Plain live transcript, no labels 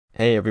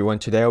Hey everyone,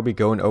 today I'll be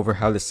going over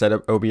how to set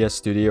up OBS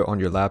Studio on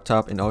your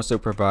laptop and also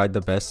provide the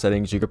best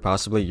settings you could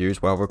possibly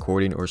use while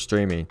recording or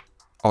streaming.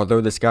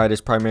 Although this guide is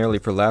primarily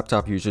for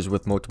laptop users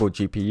with multiple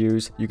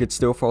GPUs, you could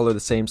still follow the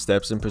same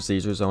steps and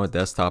procedures on a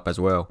desktop as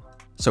well.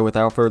 So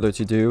without further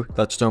ado,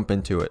 let's jump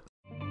into it.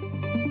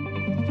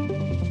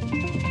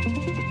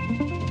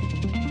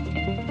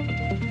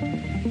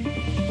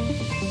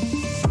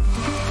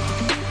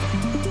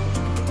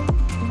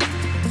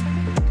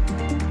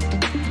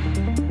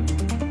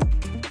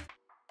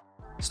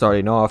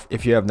 Starting off,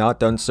 if you have not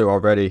done so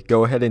already,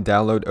 go ahead and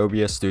download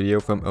OBS Studio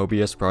from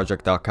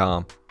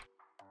obsproject.com.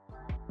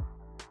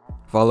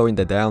 Following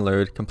the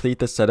download, complete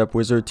the setup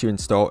wizard to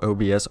install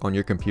OBS on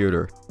your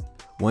computer.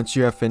 Once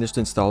you have finished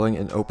installing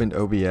and opened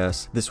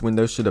OBS, this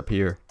window should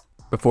appear.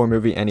 Before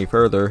moving any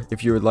further,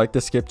 if you would like to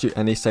skip to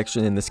any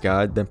section in this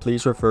guide, then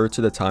please refer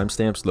to the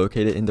timestamps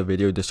located in the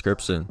video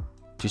description.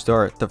 To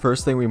start, the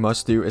first thing we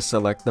must do is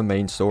select the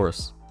main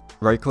source.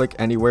 Right-click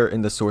anywhere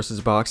in the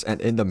sources box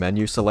and in the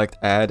menu select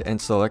Add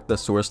and select the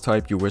source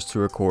type you wish to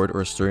record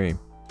or stream.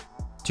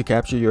 To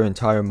capture your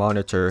entire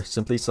monitor,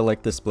 simply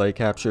select Display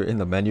Capture in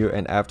the menu,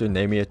 and after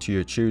naming it to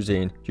your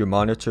choosing, your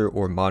monitor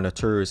or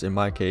monitors in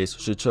my case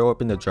should show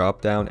up in the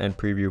drop-down and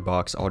preview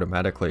box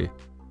automatically.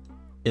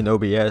 In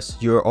OBS,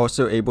 you are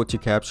also able to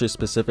capture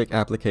specific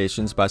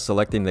applications by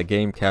selecting the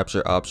Game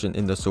Capture option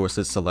in the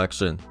sources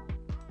selection.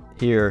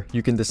 Here,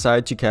 you can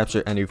decide to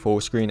capture any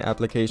full screen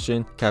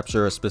application,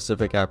 capture a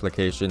specific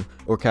application,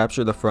 or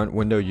capture the front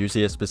window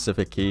using a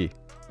specific key.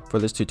 For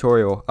this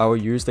tutorial, I will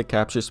use the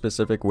Capture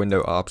Specific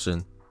Window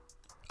option.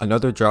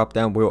 Another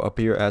drop-down will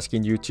appear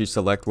asking you to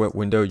select what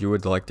window you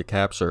would like to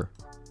capture.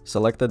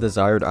 Select the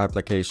desired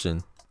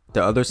application.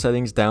 The other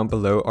settings down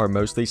below are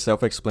mostly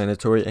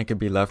self-explanatory and can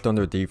be left on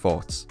their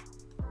defaults.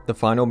 The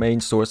final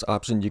main source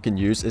option you can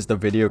use is the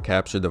video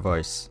capture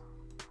device.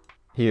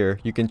 Here,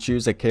 you can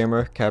choose a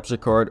camera, capture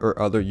card,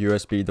 or other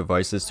USB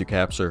devices to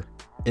capture.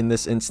 In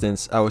this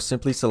instance, I will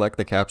simply select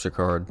the capture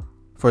card.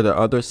 For the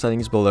other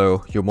settings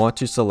below, you'll want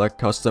to select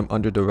Custom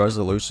under the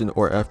Resolution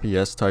or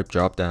FPS type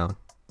dropdown.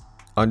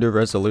 Under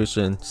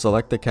Resolution,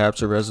 select the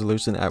capture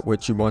resolution at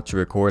which you want to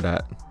record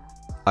at.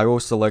 I will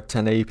select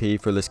 1080p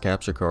for this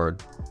capture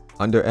card.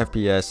 Under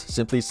FPS,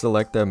 simply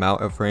select the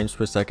amount of frames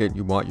per second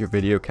you want your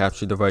video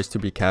capture device to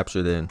be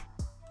captured in.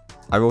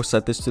 I will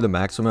set this to the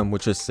maximum,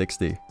 which is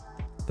 60.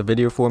 The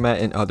video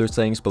format and other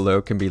settings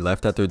below can be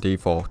left at their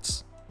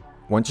defaults.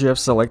 Once you have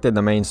selected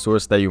the main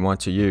source that you want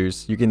to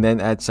use, you can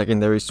then add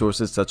secondary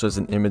sources such as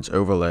an image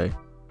overlay.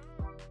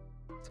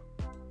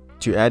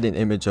 To add an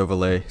image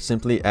overlay,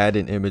 simply add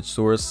an image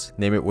source,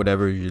 name it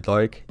whatever you'd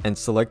like, and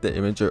select the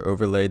image or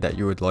overlay that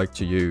you would like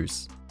to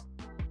use.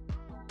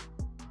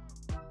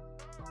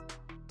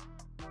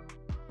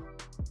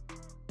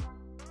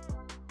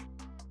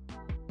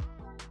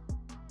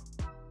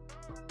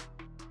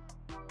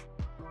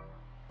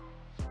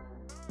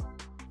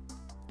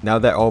 Now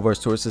that all of our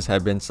sources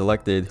have been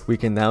selected, we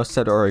can now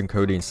set our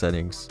encoding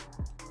settings.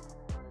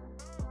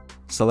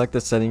 Select the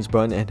settings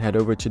button and head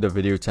over to the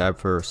video tab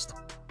first.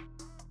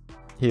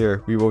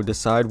 Here, we will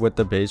decide what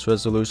the base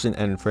resolution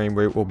and frame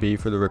rate will be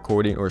for the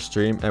recording or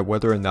stream, and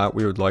whether or not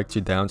we would like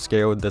to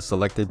downscale the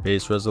selected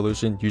base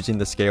resolution using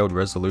the scaled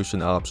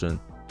resolution option.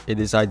 It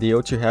is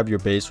ideal to have your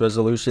base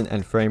resolution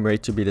and frame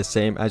rate to be the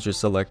same as your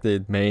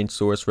selected main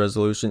source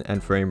resolution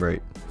and frame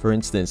rate. For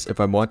instance, if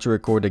I want to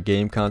record a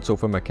game console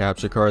from a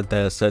capture card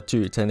that is set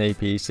to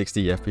 1080p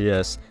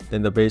 60fps,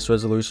 then the base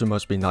resolution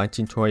must be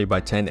 1920 by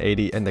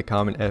 1080 and the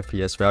common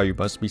FPS value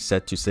must be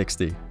set to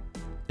 60.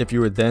 If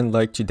you would then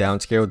like to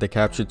downscale the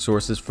captured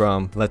sources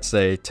from, let's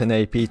say,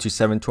 1080p to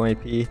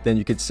 720p, then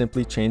you could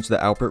simply change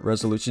the output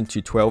resolution to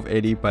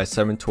 1280 by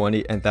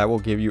 720, and that will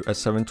give you a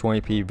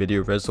 720p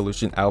video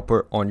resolution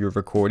output on your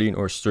recording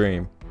or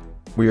stream.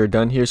 We are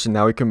done here, so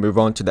now we can move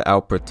on to the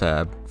Output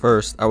tab.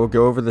 First, I will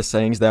go over the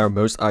settings that are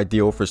most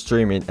ideal for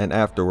streaming, and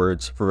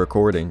afterwards for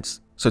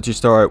recordings. So to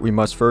start, we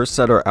must first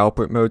set our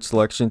output mode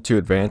selection to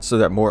advanced so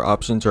that more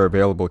options are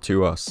available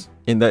to us.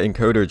 In the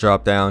encoder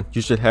dropdown,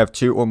 you should have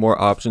 2 or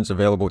more options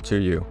available to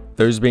you,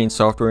 those being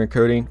software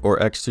encoding or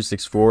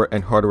X264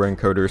 and hardware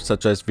encoders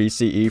such as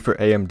VCE for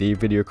AMD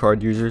video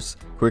card users,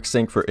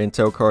 QuickSync for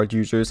Intel card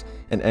users,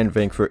 and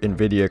NVENC for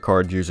NVIDIA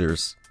card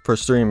users. For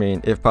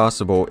streaming, if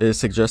possible, it is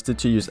suggested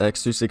to use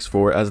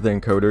X264 as the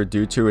encoder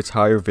due to its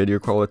higher video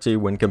quality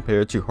when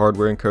compared to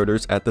hardware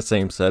encoders at the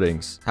same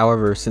settings.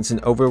 However, since an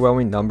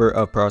overwhelming number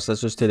of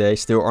processors today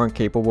still aren't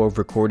capable of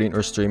recording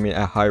or streaming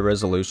at high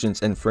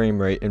resolutions and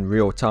frame rate in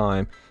real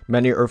time,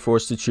 many are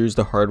forced to choose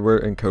the hardware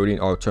encoding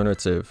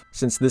alternative.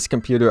 Since this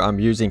computer I'm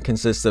using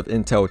consists of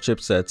Intel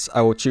chipsets,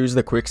 I will choose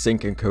the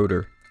QuickSync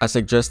encoder. I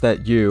suggest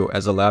that you,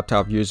 as a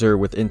laptop user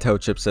with Intel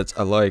chipsets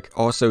alike,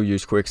 also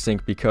use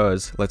QuickSync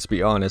because, let's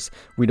be honest,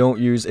 we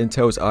don't use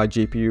Intel's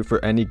iGPU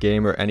for any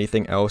game or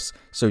anything else,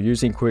 so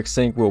using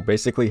QuickSync will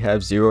basically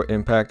have zero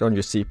impact on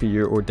your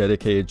CPU or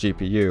dedicated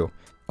GPU.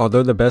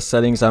 Although the best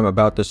settings I'm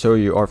about to show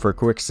you are for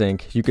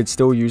QuickSync, you could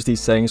still use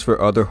these settings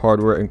for other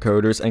hardware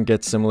encoders and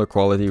get similar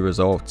quality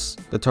results.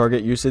 The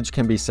target usage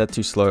can be set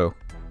to slow.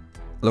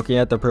 Looking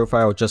at the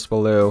profile just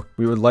below,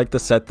 we would like to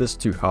set this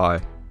to high.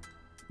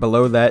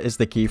 Below that is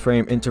the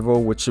keyframe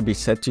interval, which should be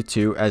set to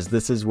 2, as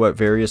this is what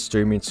various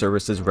streaming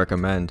services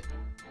recommend.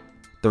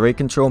 The rate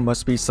control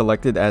must be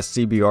selected as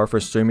CBR for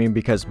streaming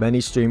because many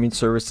streaming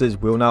services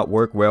will not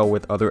work well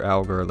with other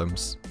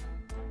algorithms.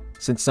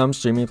 Since some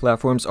streaming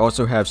platforms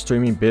also have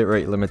streaming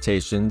bitrate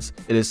limitations,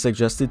 it is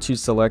suggested to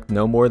select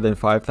no more than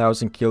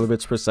 5000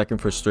 kilobits per second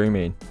for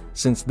streaming.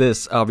 Since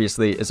this,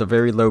 obviously, is a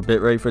very low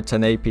bitrate for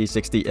 1080p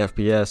 60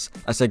 FPS,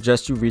 I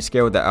suggest you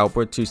rescale the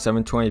output to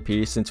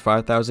 720p since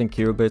 5000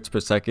 kilobits per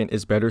second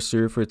is better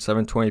suited for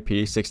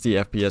 720p 60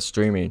 FPS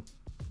streaming.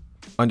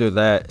 Under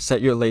that,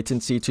 set your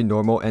latency to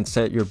normal and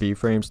set your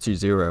B-frames to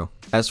 0.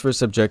 As for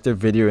subjective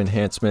video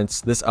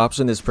enhancements, this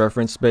option is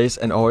preference based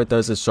and all it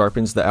does is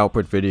sharpens the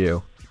output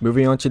video.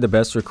 Moving on to the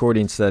best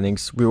recording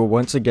settings, we will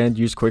once again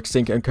use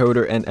QuickSync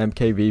encoder and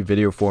MKV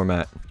video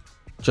format.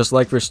 Just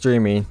like for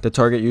streaming, the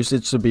target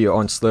usage should be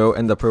on slow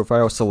and the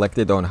profile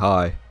selected on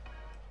high.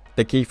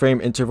 The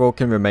keyframe interval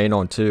can remain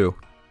on 2.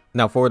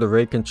 Now for the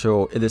rate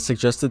control, it is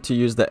suggested to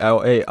use the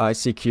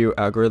LAICQ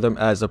algorithm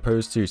as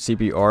opposed to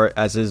CBR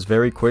as it is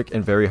very quick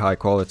and very high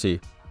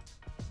quality.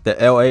 The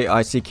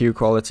LAICQ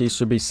quality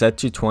should be set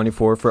to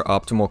 24 for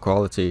optimal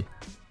quality.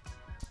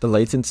 The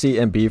latency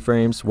and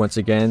B-frames, once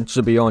again,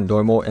 should be on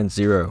normal and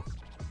 0.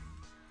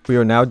 We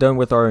are now done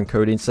with our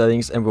encoding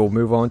settings and we'll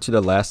move on to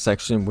the last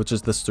section, which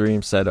is the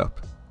stream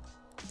setup.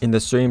 In the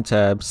stream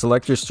tab,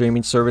 select your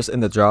streaming service in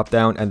the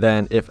drop-down and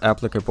then, if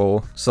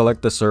applicable,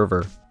 select the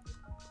server.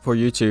 For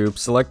YouTube,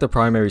 select the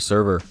primary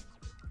server.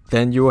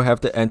 Then you will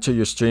have to enter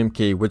your stream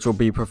key, which will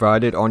be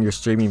provided on your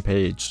streaming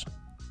page.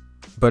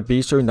 But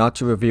be sure not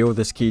to reveal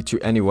this key to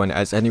anyone,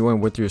 as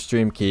anyone with your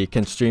stream key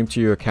can stream to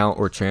your account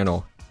or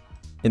channel.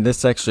 In this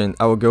section,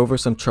 I will go over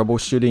some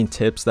troubleshooting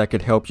tips that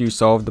could help you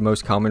solve the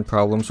most common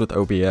problems with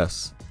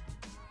OBS.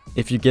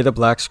 If you get a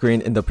black screen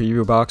in the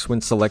preview box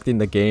when selecting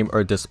the game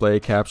or display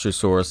capture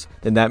source,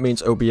 then that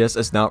means OBS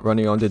is not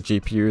running on the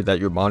GPU that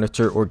your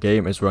monitor or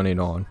game is running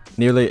on.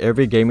 Nearly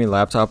every gaming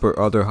laptop or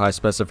other high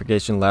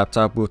specification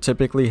laptop will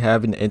typically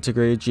have an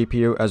integrated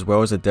GPU as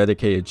well as a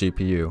dedicated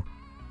GPU.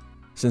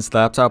 Since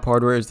laptop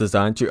hardware is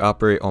designed to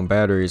operate on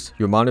batteries,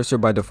 your monitor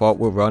by default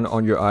will run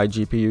on your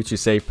iGPU to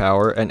save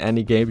power, and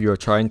any game you are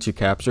trying to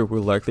capture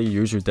will likely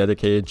use your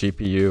dedicated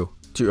GPU.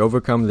 To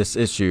overcome this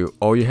issue,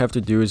 all you have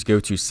to do is go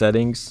to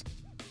Settings,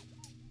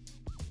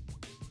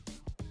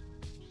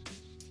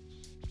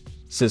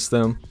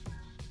 System,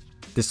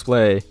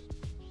 Display,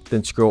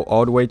 then scroll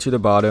all the way to the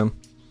bottom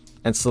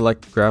and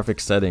select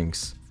Graphics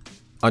Settings.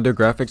 Under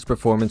Graphics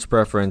Performance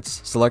Preference,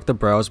 select the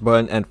Browse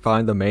button and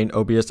find the main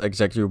OBS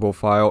executable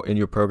file in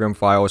your Program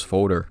Files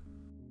folder.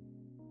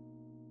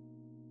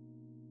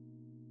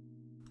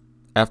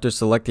 After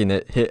selecting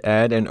it, hit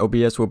Add and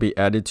OBS will be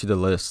added to the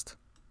list.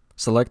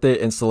 Select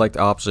it and select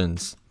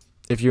Options.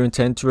 If you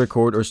intend to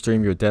record or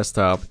stream your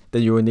desktop,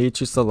 then you will need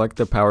to select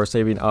the power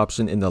saving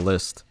option in the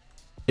list.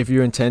 If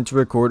you intend to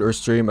record or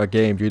stream a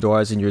game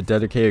utilizing your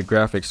dedicated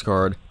graphics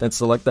card, then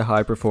select the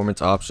high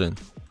performance option.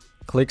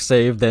 Click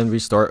Save, then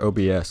restart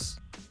OBS.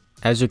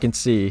 As you can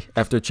see,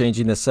 after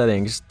changing the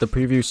settings, the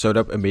preview showed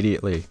up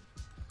immediately.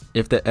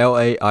 If the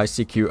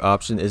LAICQ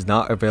option is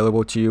not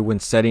available to you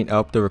when setting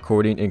up the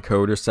recording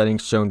encoder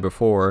settings shown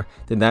before,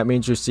 then that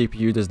means your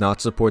CPU does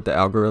not support the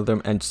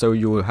algorithm and so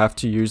you will have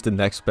to use the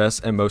next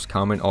best and most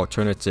common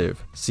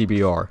alternative,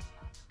 CBR.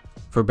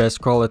 For best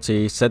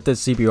quality, set the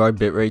CBR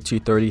bitrate to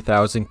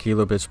 30,000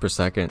 kilobits per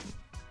second.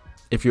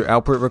 If your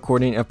output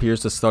recording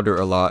appears to stutter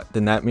a lot,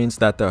 then that means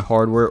that the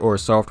hardware or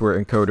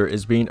software encoder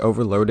is being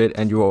overloaded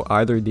and you will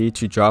either need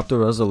to drop the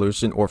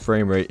resolution or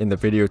frame rate in the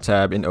video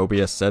tab in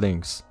OBS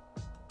settings.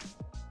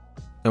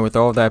 And with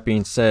all that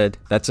being said,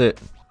 that's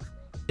it.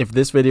 If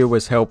this video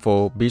was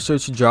helpful, be sure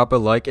to drop a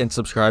like and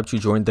subscribe to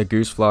join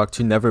DaGoose vlog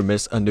to never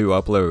miss a new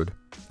upload.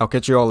 I'll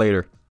catch you all later.